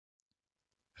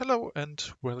Hello and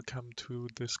welcome to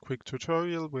this quick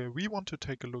tutorial where we want to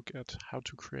take a look at how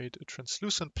to create a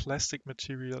translucent plastic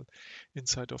material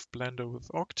inside of Blender with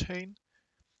Octane.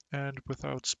 And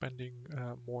without spending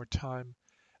more time,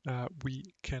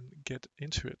 we can get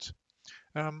into it.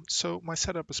 So my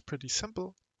setup is pretty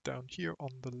simple. Down here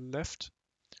on the left,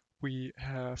 we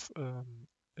have a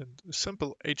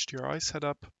simple HDRI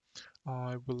setup.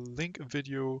 I will link a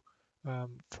video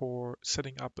for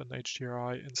setting up an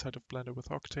HDRI inside of Blender with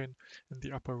Octane in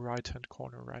the upper right hand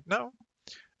corner right now,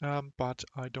 but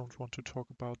I don't want to talk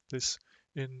about this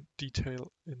in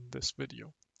detail in this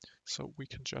video, so we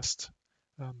can just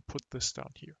put this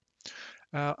down here.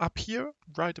 Up here,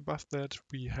 right above that,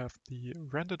 we have the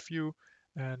rendered view,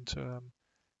 and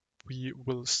we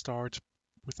will start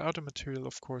without a material,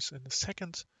 of course, in a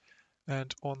second.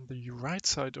 And on the right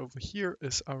side over here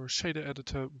is our shader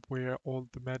editor where all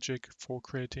the magic for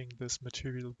creating this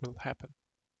material will happen.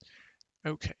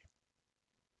 Okay,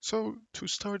 so to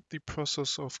start the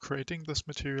process of creating this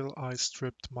material, I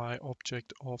stripped my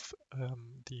object of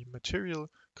the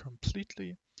material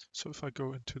completely. So if I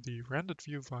go into the rendered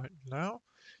view right now,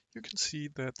 you can see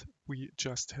that we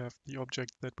just have the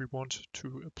object that we want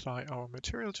to apply our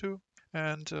material to.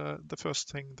 And the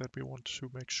first thing that we want to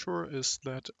make sure is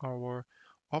that our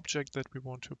object that we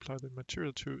want to apply the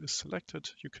material to is selected.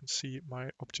 You can see my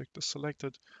object is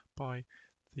selected by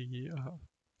the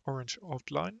orange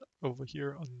outline over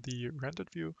here on the rendered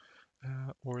view,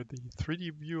 or the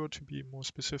 3D viewer to be more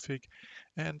specific.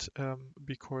 And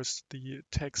because the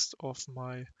text of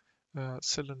my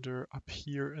cylinder up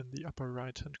here in the upper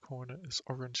right hand corner is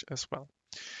orange as well.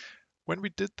 When we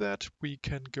did that, we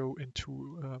can go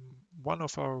into one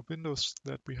of our windows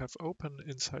that we have open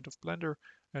inside of Blender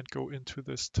and go into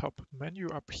this top menu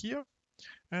up here,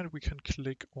 and we can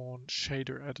click on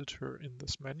Shader Editor in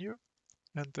this menu,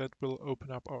 and that will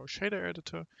open up our shader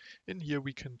editor. In here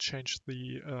we can change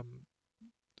the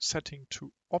setting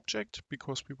to object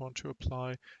because we want to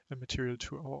apply a material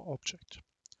to our object.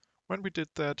 When we did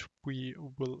that, we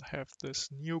will have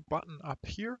this new button up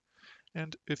here,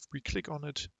 and if we click on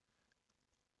it,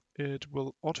 it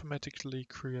will automatically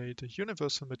create a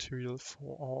universal material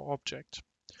for our object.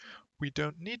 We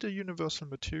don't need a universal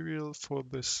material for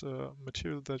this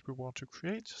material that we want to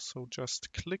create, so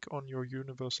just click on your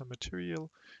universal material.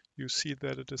 You see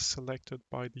that it is selected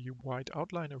by the white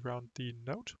outline around the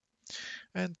node,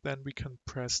 and then we can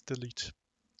press delete.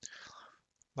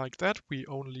 Like that, we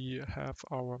only have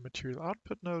our material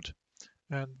output node,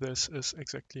 and this is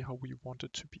exactly how we want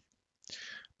it to be.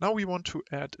 Now we want to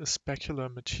add a specular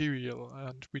material,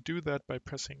 and we do that by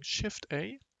pressing Shift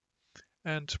A,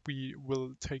 and we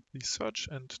will take the search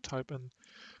and type in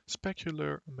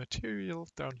specular material.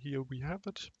 Down here we have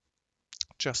it.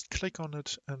 Just click on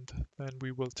it, and then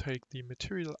we will take the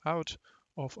material out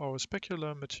of our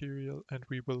specular material and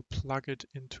we will plug it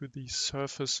into the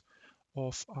surface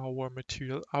of our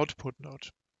material output node.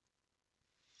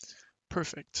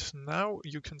 Perfect. Now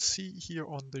you can see here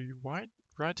on the right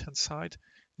hand side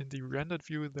in the rendered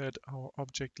view that our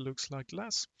object looks like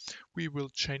glass. We will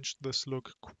change this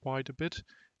look quite a bit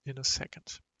in a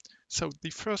second. So the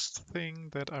first thing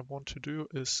that I want to do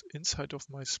is inside of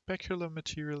my specular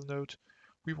material node,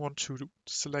 we want to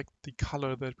select the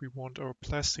color that we want our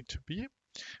plastic to be,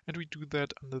 and we do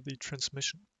that under the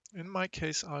transmission. In my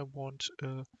case, I want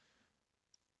a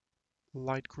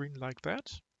light green like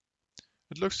that.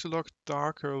 It looks a lot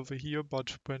darker over here,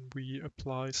 but when we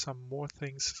apply some more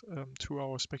things to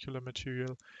our specular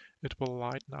material, it will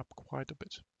lighten up quite a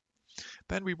bit.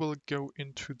 Then we will go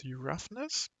into the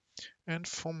roughness, and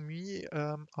for me,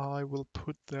 I will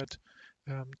put that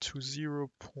to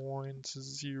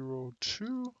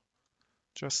 0.02,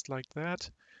 just like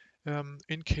that.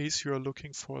 In case you are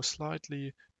looking for a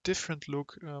slightly different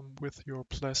look with your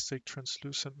plastic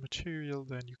translucent material,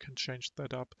 then you can change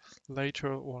that up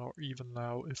later or even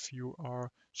now if you are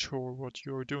sure what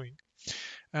you're doing.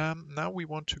 Now we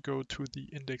want to go to the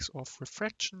index of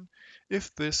refraction.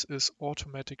 If this is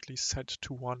automatically set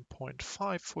to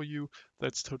 1.5 for you,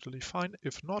 that's totally fine.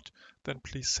 If not, then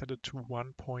please set it to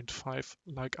 1.5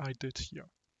 like I did here.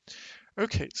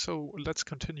 Okay, so let's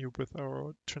continue with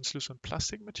our translucent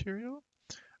plastic material.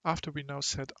 After we now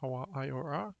set our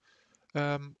IOR,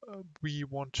 we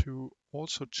want to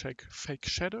also check fake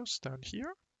shadows down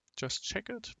here. Just check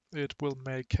it. It will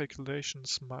make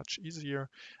calculations much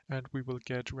easier and we will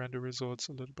get render results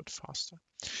a little bit faster.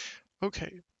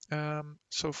 Okay,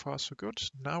 so far so good.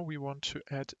 Now we want to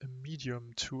add a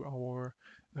medium to our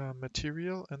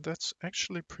material, and that's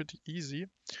actually pretty easy.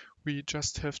 We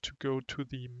just have to go to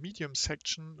the medium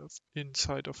section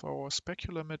inside of our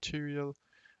specular material,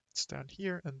 It's down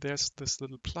here, and there's this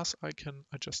little plus icon.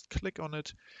 I just click on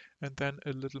it, and then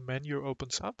a little menu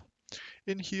opens up.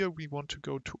 In here, we want to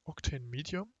go to Octane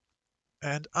Medium,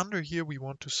 and under here, we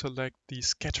want to select the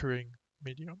scattering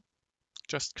medium.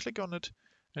 Just click on it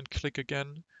and click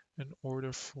again in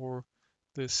order for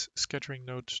this scattering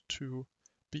node to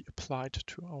be applied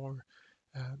to our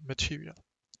material.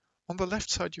 On the left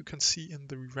side, you can see in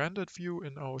the rendered view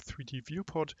in our 3D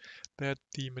viewport that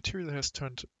the material has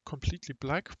turned completely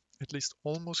black, at least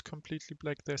almost completely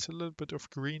black. There's a little bit of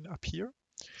green up here.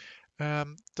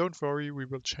 Don't worry, we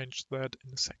will change that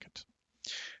in a second.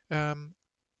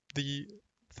 The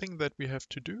thing that we have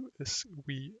to do is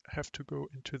we have to go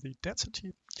into the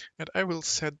density, and I will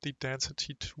set the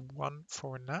density to 1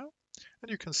 for now,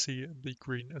 and you can see the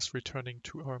green is returning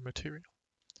to our material.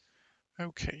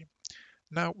 Okay.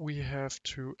 Now we have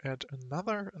to add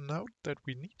another node that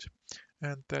we need,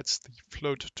 and that's the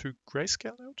float to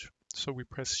grayscale node. So we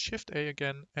press Shift A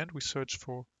again and we search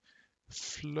for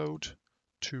float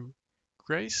to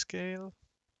grayscale.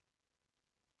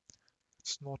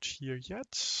 It's not here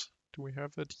yet. Do we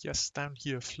have it? Yes, down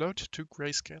here, float to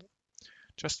grayscale.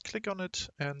 Just click on it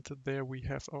and there we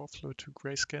have our float to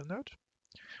grayscale node.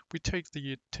 We take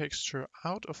the texture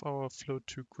out of our float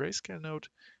to grayscale node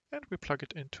and we plug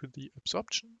it into the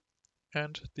absorption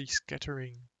and the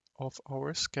scattering of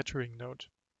our scattering node.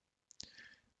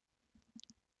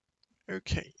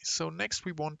 Okay, so next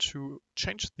we want to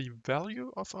change the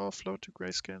value of our float to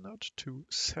grayscale node to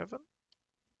 7.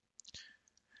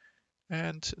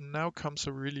 And now comes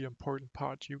a really important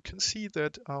part. You can see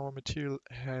that our material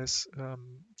has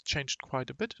changed quite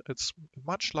a bit. It's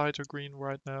much lighter green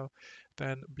right now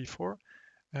than before.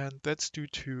 And that's due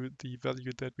to the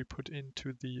value that we put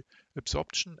into the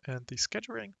absorption and the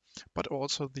scattering, but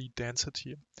also the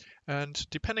density. And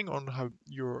depending on how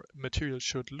your material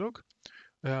should look,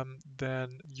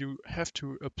 then you have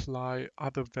to apply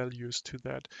other values to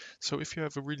that. So if you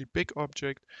have a really big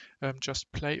object, just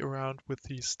play around with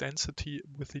the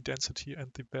density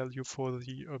and the value for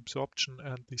the absorption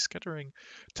and the scattering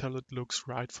till it looks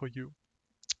right for you.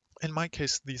 In my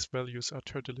case, these values are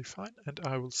totally fine, and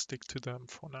I will stick to them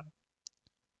for now.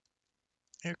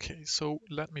 Okay, so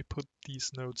let me put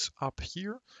these nodes up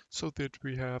here so that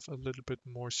we have a little bit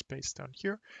more space down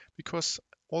here, because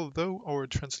although our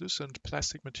translucent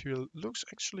plastic material looks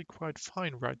actually quite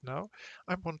fine right now,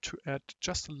 I want to add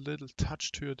just a little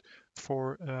touch to it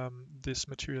for this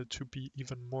material to be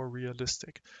even more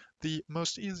realistic. The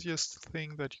most easiest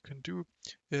thing that you can do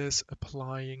is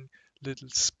applying little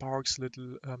sparks,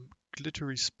 little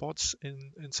glittery spots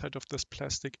inside of this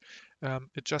plastic.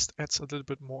 It just adds a little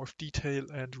bit more of detail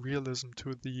and realism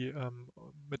to the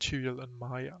material in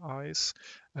my eyes.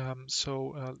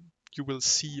 So you will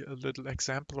see a little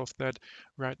example of that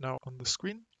right now on the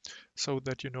screen, so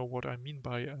that you know what I mean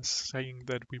by saying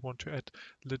that we want to add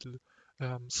little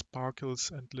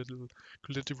sparkles and little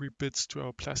glittery bits to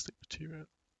our plastic material.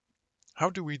 How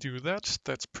do we do that?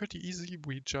 That's pretty easy.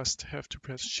 We just have to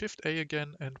press Shift A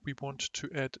again, and we want to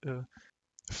add a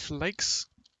flakes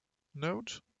node.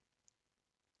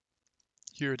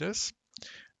 Here it is.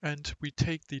 And we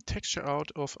take the texture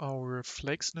out of our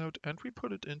flakes node and we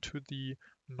put it into the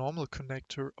normal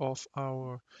connector of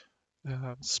our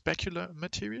specular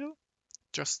material,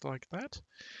 just like that.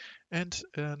 And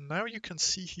now you can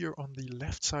see here on the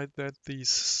left side that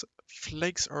these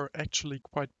flakes are actually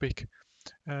quite big.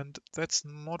 And that's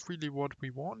not really what we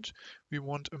want. We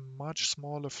want a much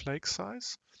smaller flake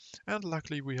size. And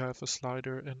luckily we have a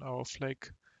slider in our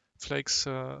flakes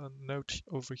node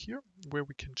over here where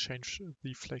we can change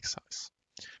the flake size.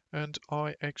 And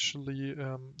I actually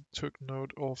took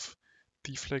note of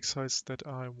the flake size that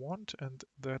I want, and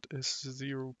that is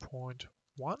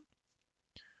 0.1.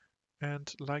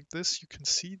 And like this, you can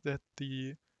see that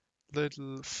the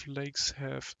little flakes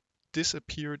have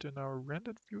disappeared in our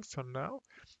rendered view for now,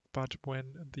 but when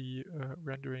the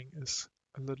rendering is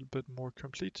a little bit more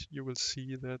complete, you will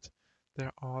see that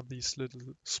there are these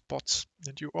little spots,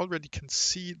 and you already can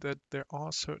see that there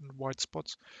are certain white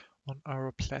spots on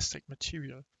our plastic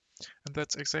material, and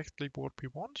that's exactly what we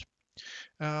want.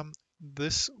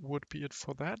 This would be it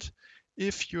for that.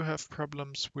 If you have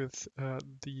problems with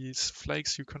these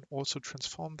flakes, you can also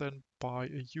transform them by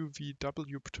a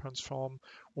UVW transform,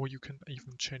 or you can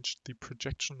even change the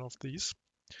projection of these.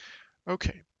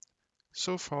 Okay,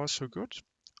 so far so good.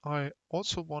 I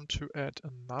also want to add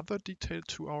another detail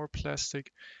to our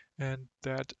plastic, and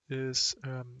that is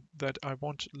that I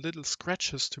want little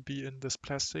scratches to be in this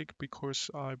plastic because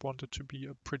I want it to be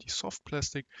a pretty soft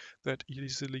plastic that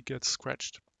easily gets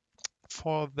scratched.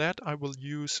 For that, I will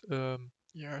use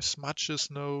smudges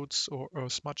nodes or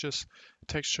smudges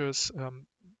textures.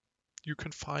 You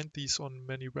can find these on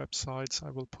many websites.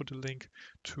 I will put a link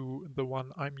to the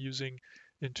one I'm using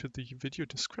into the video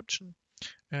description,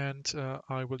 and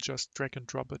I will just drag and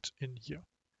drop it in here.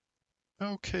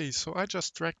 Okay, so I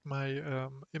just dragged my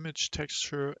image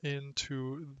texture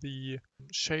into the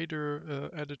shader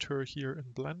editor here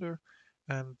in Blender,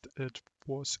 and it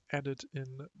was added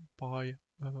in by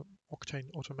Octane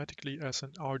automatically as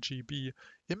an RGB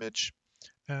image,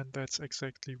 and that's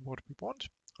exactly what we want.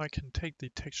 I can take the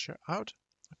texture out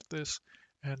of this,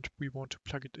 and we want to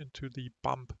plug it into the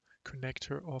bump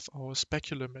connector of our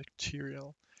specular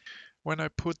material. When I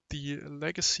put the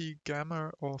legacy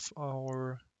gamma of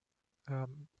our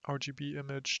RGB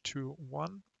image to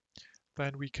 1,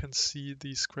 then we can see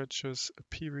these scratches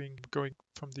appearing, going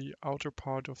from the outer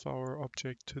part of our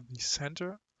object to the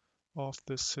center of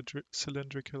this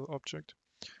cylindrical object.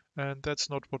 And that's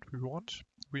not what we want.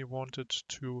 We want it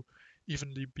to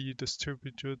evenly be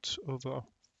distributed over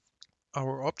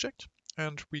our object,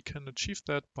 and we can achieve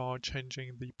that by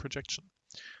changing the projection.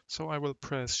 So I will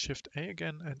press Shift A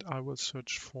again, and I will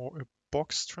search for a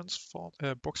box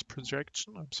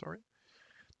projection.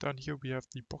 Down here we have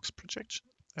the box projection,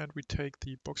 and we take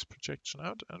the box projection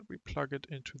out and we plug it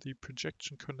into the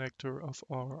projection connector of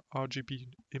our RGB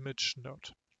image node.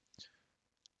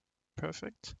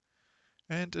 Perfect.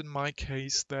 And in my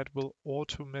case, that will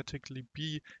automatically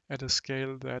be at a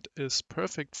scale that is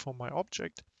perfect for my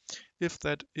object. If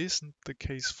that isn't the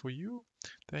case for you,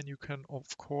 then you can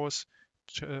of course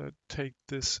take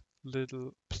this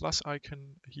little plus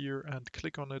icon here and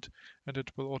click on it, and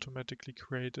it will automatically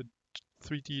create a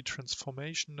 3D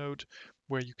transformation node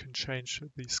where you can change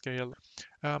the scale.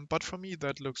 But for me,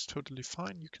 that looks totally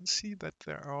fine. You can see that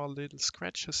there are little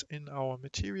scratches in our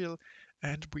material,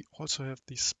 and we also have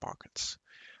these sparkles.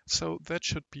 So that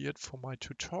should be it for my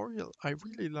tutorial. I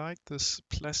really like this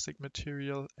plastic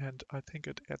material, and I think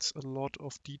it adds a lot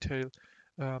of detail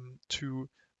to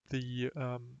the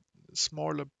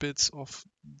smaller bits of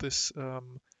this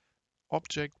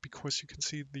object, because you can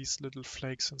see these little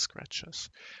flakes and scratches.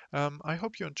 I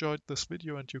hope you enjoyed this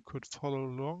video and you could follow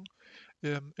along.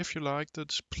 If you liked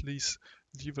it, please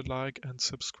leave a like and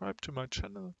subscribe to my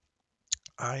channel.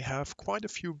 I have quite a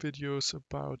few videos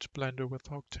about Blender with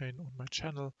Octane on my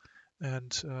channel,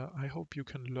 and I hope you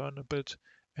can learn a bit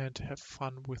and have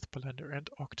fun with Blender and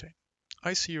Octane.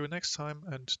 I see you next time,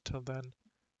 and till then,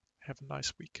 have a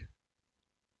nice week.